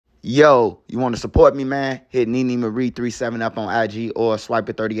Yo, you want to support me, man? Hit Nene Marie 37 up on IG or swipe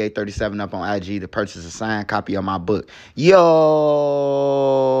it 3837 up on IG to purchase a signed copy of my book. Yo,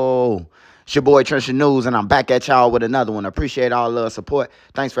 it's your boy Trisha News, and I'm back at y'all with another one. Appreciate all the support.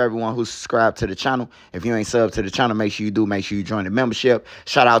 Thanks for everyone who subscribed to the channel. If you ain't subbed to the channel, make sure you do. Make sure you join the membership.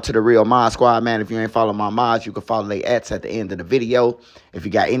 Shout out to the Real Mod Squad, man. If you ain't following my mods, you can follow their ats at the end of the video. If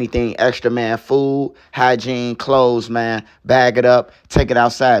you got anything extra, man, food, hygiene, clothes, man, bag it up, take it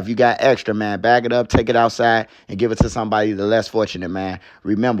outside. If you got extra, man, bag it up, take it outside, and give it to somebody the less fortunate, man.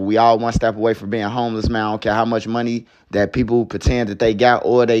 Remember, we all one step away from being homeless, man. I don't care how much money that people pretend that they got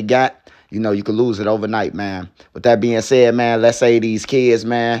or they got. You know, you could lose it overnight, man. With that being said, man, let's save these kids,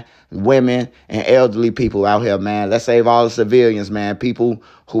 man, women, and elderly people out here, man. Let's save all the civilians, man, people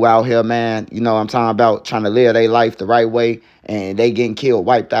who out here, man, you know what I'm talking about, trying to live their life the right way, and they getting killed,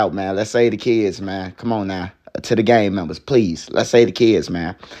 wiped out, man. Let's save the kids, man. Come on now. To the gang members, please. Let's save the kids,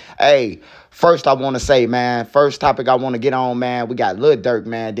 man. Hey, first I want to say, man, first topic I want to get on, man, we got Lil Durk,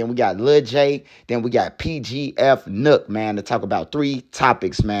 man. Then we got Lil J. Then we got PGF Nook, man, to talk about 3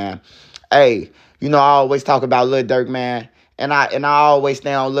 topics, man. Hey, you know, I always talk about Lil Durk, man. And I always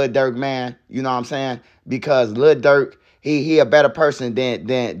stay on Lil Durk, man. You know what I'm saying? Because Lil Durk, he a better person than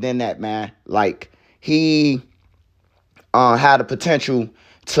that, man. Like, he had the potential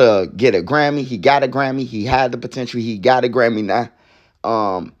to get a Grammy. He got a Grammy. He had the potential. He got a Grammy now.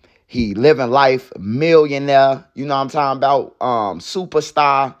 He living life, millionaire. You know what I'm talking about?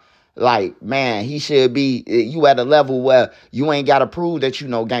 Superstar. Like, man, he should be, you at a level where you ain't got to prove that you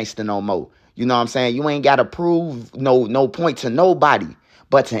know gangster no more. You know what I'm saying? You ain't got to prove no point to nobody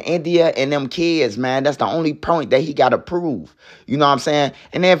but to India and them kids, man. That's the only point that he got to prove. You know what I'm saying?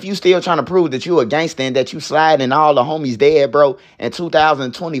 And then if you still trying to prove that you a gangster and that you sliding all the homies dead, bro, in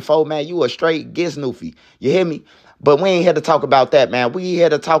 2024, man, you a straight giznoofy. You hear me? But we ain't here to talk about that, man. We here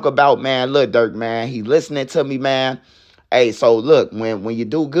to talk about, man, Lil Durk, man. He listening to me, man. Hey, so look, when you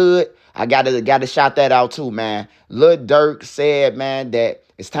do good, I gotta shout that out too, man. Lil Durk said, man, that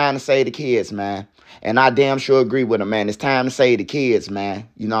it's time to save the kids, man. And I damn sure agree with him, man. It's time to save the kids, man.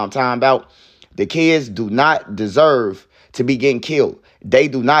 You know what I'm talking about? The kids do not deserve to be getting killed. They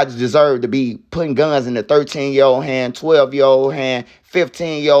do not deserve to be putting guns in the 13-year-old hand, 12-year-old hand,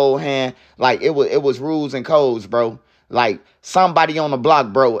 15-year-old hand. Like, it was rules and codes, bro. Like, somebody on the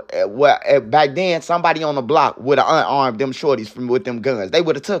block, bro, back then, somebody on the block would have unarmed them shorties with them guns. They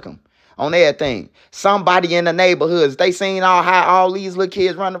would have took them on everything. Somebody in the neighborhoods, they seen all these little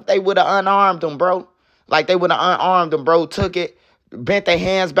kids running, they would have unarmed them, bro. Like, they would have unarmed them, bro, took it, bent their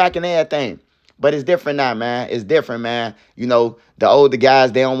hands back and everything. But it's different now, man. It's different, man. You know, the older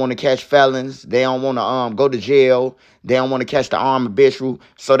guys, they don't want to catch felons. They don't want to go to jail. They don't want to catch the armed habitual.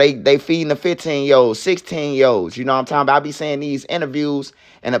 So they feeding the 15-year-olds, 16-year-olds. You know what I'm talking about? I be saying these interviews,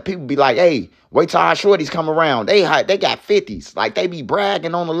 and the people be like, hey, wait till our shorties come around. They got 50s. Like, they be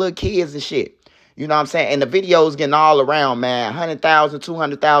bragging on the little kids and shit. You know what I'm saying? And the videos getting all around, man. 100,000,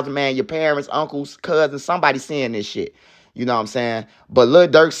 200,000, man. Your parents, uncles, cousins, somebody seeing this shit. You know what I'm saying? But Lil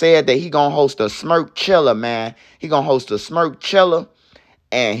Durk said that he gonna host a Smirk Chiller, man. He gonna host a Smirk Chiller,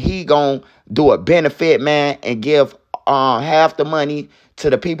 and he gonna do a benefit, man, and give half the money to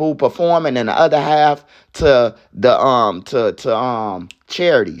the people who performing and the other half to the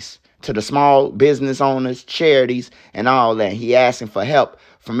charities, to the small business owners, charities, and all that. He asking for help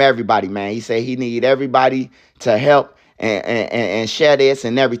from everybody, man. He said he need everybody to help and share this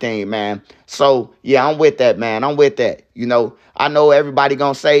and everything, man. So, yeah, I'm with that, man. I'm with that. You know, I know everybody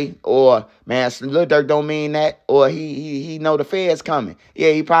gonna say, or, man, Lil Durk don't mean that, or he know the feds coming.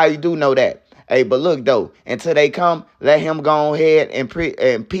 Yeah, he probably do know that. Hey, but look, though, until they come, let him go ahead and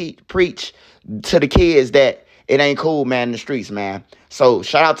preach to the kids that it ain't cool, man, in the streets, man. So,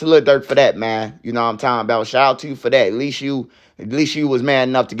 shout out to Lil Durk for that, man. You know what I'm talking about? Shout out to you for that. At least you was man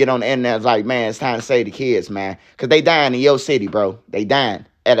enough to get on the internet. It's like, man, it's time to save the kids, man. Because they dying in your city, bro. They dying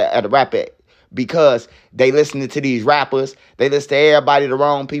at a rap because they listening to these rappers. They listen to everybody, the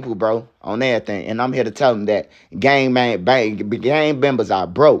wrong people, bro, on everything. And I'm here to tell them that gang members are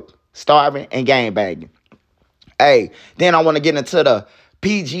broke, starving, and gang banging. Hey, then I want to get into the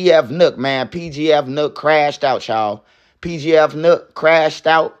PGF Nook, man. PGF Nook crashed out, y'all. PGF Nook crashed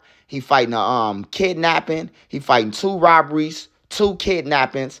out. He fighting a kidnapping. He fighting 2 robberies, 2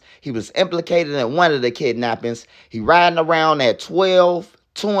 kidnappings. He was implicated in one of the kidnappings. He riding around at 2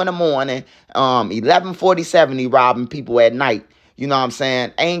 in the morning, 11:47 he robbing people at night. You know what I'm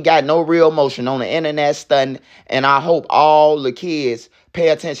saying? Ain't got no real motion on the internet stunning. And I hope all the kids pay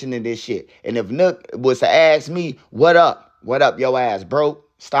attention to this shit. And if Nook was to ask me, what up your ass broke?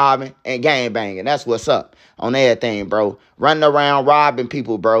 starving, and gang banging. That's what's up on everything, bro. Running around robbing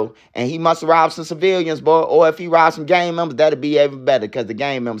people, bro. And he must have robbed some civilians, bro. Or if he robbed some gang members, that'd be even better because the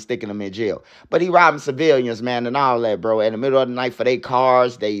gang members sticking them in jail. But he robbing civilians, man, and all that, bro. In the middle of the night for their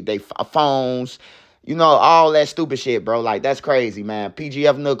cars, they phones, you know, all that stupid shit, bro. Like, that's crazy, man.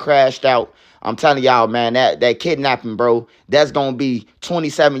 PGF Nook crashed out. I'm telling y'all, man, that kidnapping, bro, that's going to be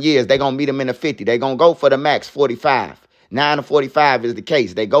 27 years. They going to meet him in the 50. They going to go for the max, 45. 9 to 45 is the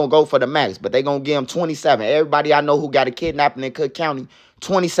case. They going to go for the max, but they going to give him 27. Everybody I know who got a kidnapping in Cook County,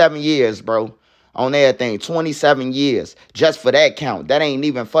 27 years, bro, on everything. 27 years just for that count. That ain't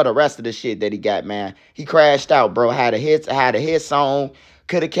even for the rest of the shit that he got, man. He crashed out, bro. Had a hit song,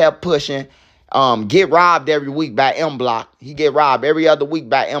 could have kept pushing. Get robbed every week by M Block. He get robbed every other week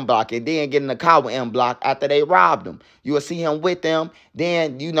by M Block, and then get in the car with M Block after they robbed him. You will see him with them.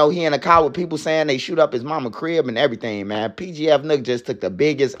 Then, you know, he in the car with people saying they shoot up his mama crib and everything, man. PGF Nook just took the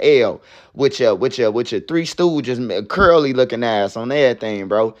biggest L with your Three Stooges, curly looking ass on everything,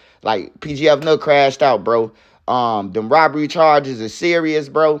 bro. Like, PGF Nook crashed out, bro. Them robbery charges is serious,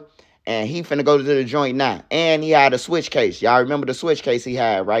 bro. And he finna go to the joint now. And he had a switch case. Y'all remember the switch case he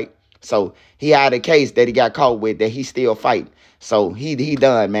had, right? So he had a case that he got caught with that he still fighting. So he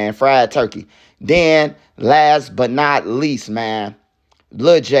done, man. Fried turkey. Then, last but not least, man,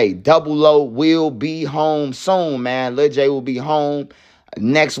 Lil J, Double O will be home soon, man. Lil J will be home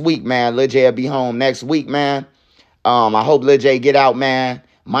next week, man. Lil J will be home next week, man. I hope Lil J get out, man.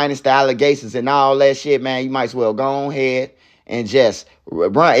 Minus the allegations and all that shit, man. You might as well go ahead and just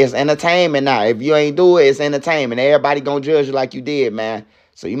run. It's entertainment now. If you ain't do it, it's entertainment. Everybody gonna judge you like you did, man.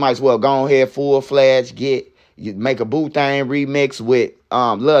 So you might as well go ahead full-fledged, you make a Boo Thang remix with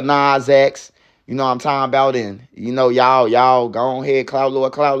Lil Nas X. You know what I'm talking about? And, you know, y'all go ahead, Cloud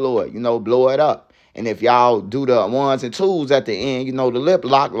Lord, you know, blow it up. And if y'all do the 1s and 2s at the end, you know, the lip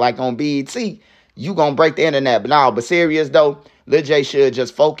lock like on BET, you gonna break the internet. But serious though, Lil J should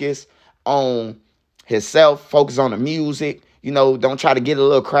just focus on himself, focus on the music. You know, don't try to get a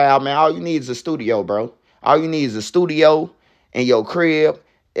little crowd, man. All you need is a studio, bro. All you need is a studio in your crib,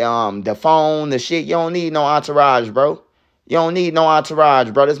 the phone, the shit. You don't need no entourage, bro. You don't need no entourage,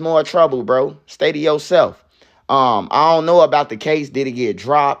 bro. There's more trouble, bro. Stay to yourself. I don't know about the case. Did it get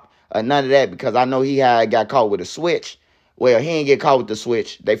dropped? None of that, because I know he got caught with a switch. Well, he didn't get caught with the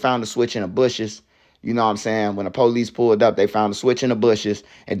switch. They found the switch in the bushes. You know what I'm saying? When the police pulled up, they found the switch in the bushes.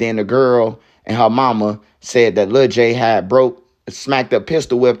 And then the girl and her mama said that Lil J had smacked up,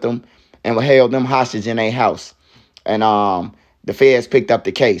 pistol whipped them, and held them hostage in their house. And the feds picked up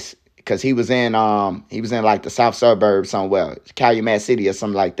the case because he was in like the south suburbs somewhere, Calumet City or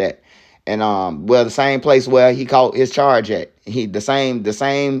something like that. And well, the same place where he caught his charge at. The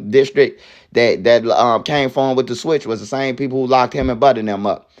same district that came for him with the switch was the same people who locked him and Button them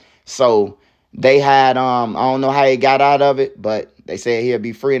up. So they had I don't know how he got out of it, but they said he'll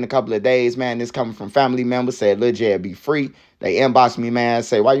be free in a couple of days, man. This coming from family members, said Lil J will be free. They inboxed me, man,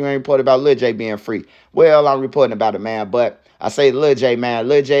 say, why you ain't report about Lil J being free? Well, I'm reporting about it, man, but I say Lil J, man,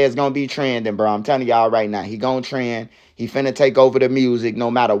 Lil J is going to be trending, bro. I'm telling y'all right now, he going to trend. He finna take over the music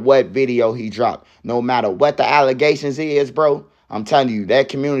no matter what video he drop. No matter what the allegations is, bro. I'm telling you, that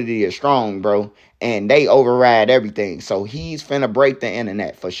community is strong, bro. And they override everything. So he's finna break the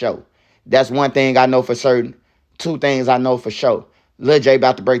internet for sure. That's one thing I know for certain. Two things I know for sure. Lil J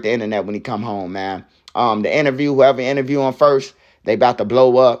about to break the internet when he come home, man. The interview, whoever interview him first, they about to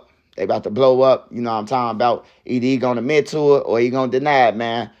blow up. They about to blow up. You know what I'm talking about? Either he gonna admit to it or he gonna deny it,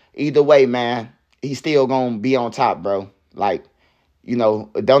 man. Either way, man, he's still gonna be on top, bro. Like, you know,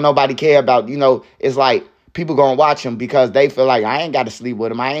 don't nobody care about, you know, it's like people gonna watch him because they feel like I ain't got to sleep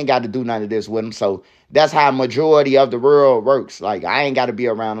with him. I ain't got to do none of this with him. So that's how majority of the world works. Like, I ain't got to be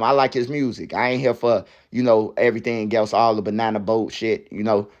around him. I like his music. I ain't here for, you know, everything else, all the banana boat shit, you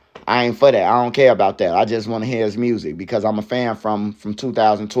know. I ain't for that. I don't care about that. I just want to hear his music because I'm a fan from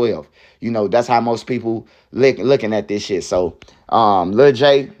 2012. You know, that's how most people looking at this shit. So, Lil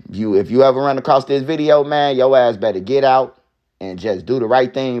J, if you ever run across this video, man, your ass better get out and just do the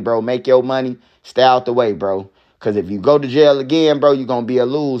right thing, bro. Make your money. Stay out the way, bro. Because if you go to jail again, bro, you're going to be a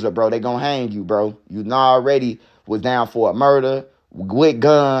loser, bro. They going to hang you, bro. You already was down for a murder with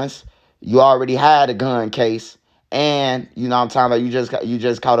guns. You already had a gun case. And, you know what I'm talking about, you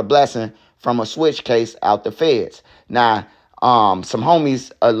just caught a blessing from a switch case out the feds. Now, some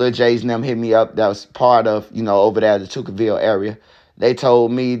homies, Lil J's and them hit me up that was part of, you know, over there at the Tuckerville area. They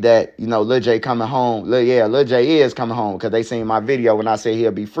told me that, you know, Lil J coming home. Lil J is coming home because they seen my video when I said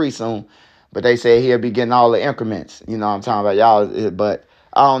he'll be free soon. But they said he'll be getting all the increments. You know what I'm talking about, y'all. But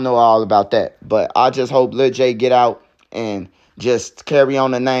I don't know all about that. But I just hope Lil J get out and Just carry on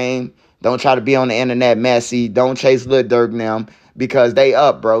the name. Don't try to be on the internet messy. Don't chase Lil Durk and them because they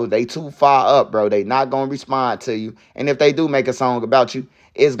up, bro. They too far up, bro. They not going to respond to you. And if they do make a song about you,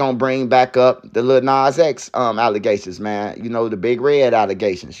 it's going to bring back up the Lil Nas X allegations, man. You know, the Big Red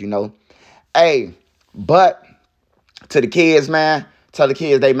allegations, you know. Hey, but to the kids, man, tell the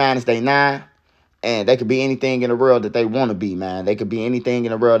kids they minus they 9. And they could be anything in the world that they want to be, man. They could be anything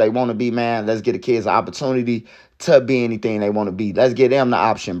in the world they want to be, man. Let's get the kids an opportunity to be anything they want to be. Let's give them the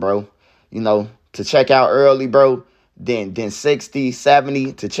option, bro. You know, to check out early, bro. Then 60,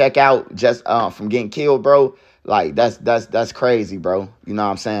 70 to check out just from getting killed, bro. Like, that's crazy, bro. You know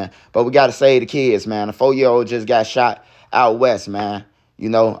what I'm saying? But we got to save the kids, man. A 4-year-old just got shot out west, man. You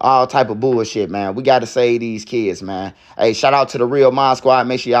know, all type of bullshit, man. We got to save these kids, man. Hey, shout out to the Real Mod Squad.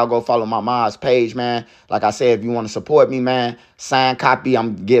 Make sure y'all go follow my Mod's page, man. Like I said, if you want to support me, man, signed copy.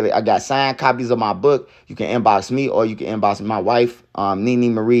 I got signed copies of my book. You can inbox me or you can inbox my wife,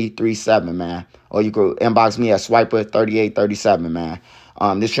 Nene Marie 37, man. Or you could inbox me at Swiper 3837, man.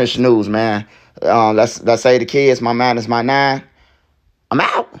 This Trench News, man. Let's say the kids, my man is my 9. I'm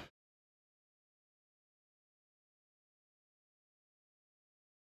out.